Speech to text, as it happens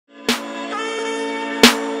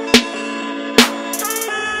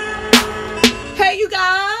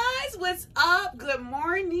up? Good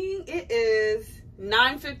morning. It is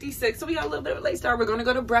 9:56, so we got a little bit of a late start. We're gonna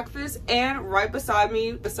go to breakfast, and right beside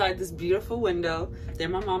me, beside this beautiful window, there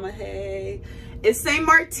my mama, hey, it's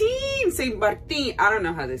St.Martin. St.Martin. I don't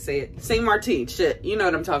know how they say it. St.Martin. Shit, you know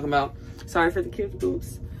what I'm talking about. Sorry for the cute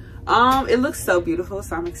boobs. It looks so beautiful,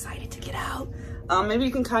 so I'm excited to get out. Maybe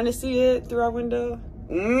you can kind of see it through our window.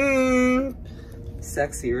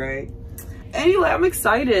 Sexy, right? Anyway, I'm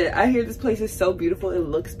excited. I hear this place is so beautiful. It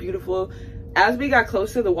looks beautiful. As we got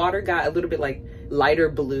closer, the water got a little bit like lighter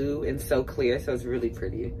blue and so clear, so it's really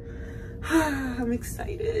pretty. I'm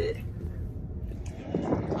excited.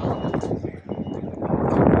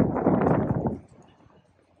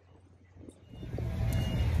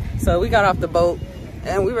 So we got off the boat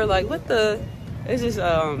and we were like, what the, it's just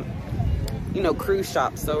you know, cruise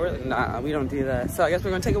shops. So we're like, nah, we don't do that. So I guess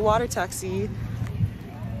we're gonna take a water taxi.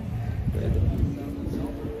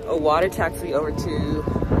 A water taxi over to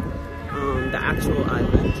the actual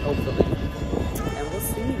island, hopefully, and we'll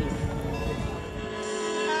see.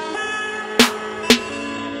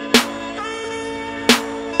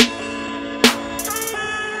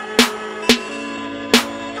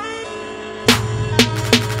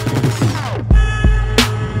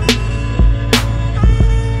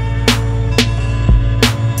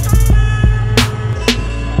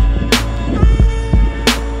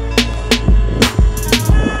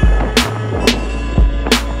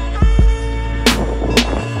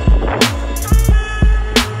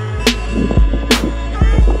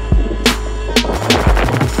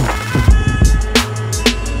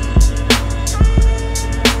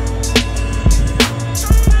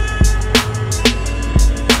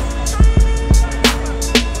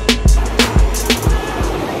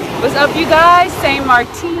 What's up, you guys?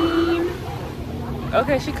 St.Martin.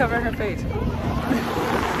 Okay, she covered her face.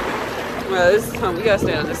 Well, this is fun. We gotta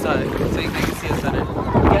stay on this side so you can see us better.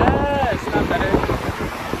 Yes, not better.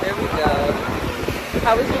 There we go.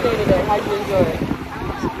 How was your day today? How did you enjoy it?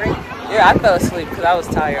 Great. Yeah, I fell asleep because I was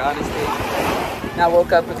tired, honestly. And I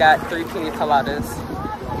woke up and got 3 pina coladas.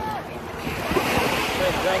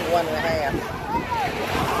 Drink 1.5.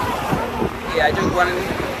 Yeah, I drank 1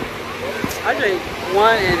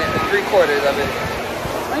 3/4 of it.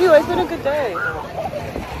 Anyway, it's been a good day.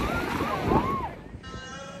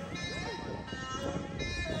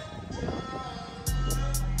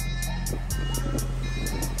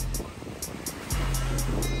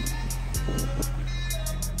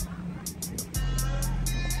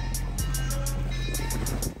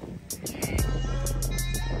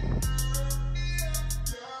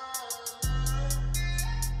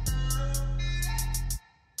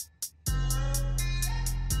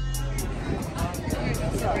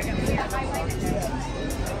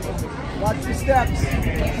 Watch your steps.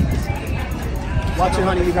 Watch it,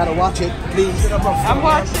 honey. You gotta watch it, please. I'm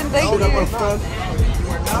watching. Thank you.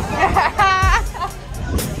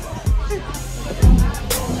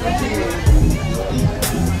 Cheers.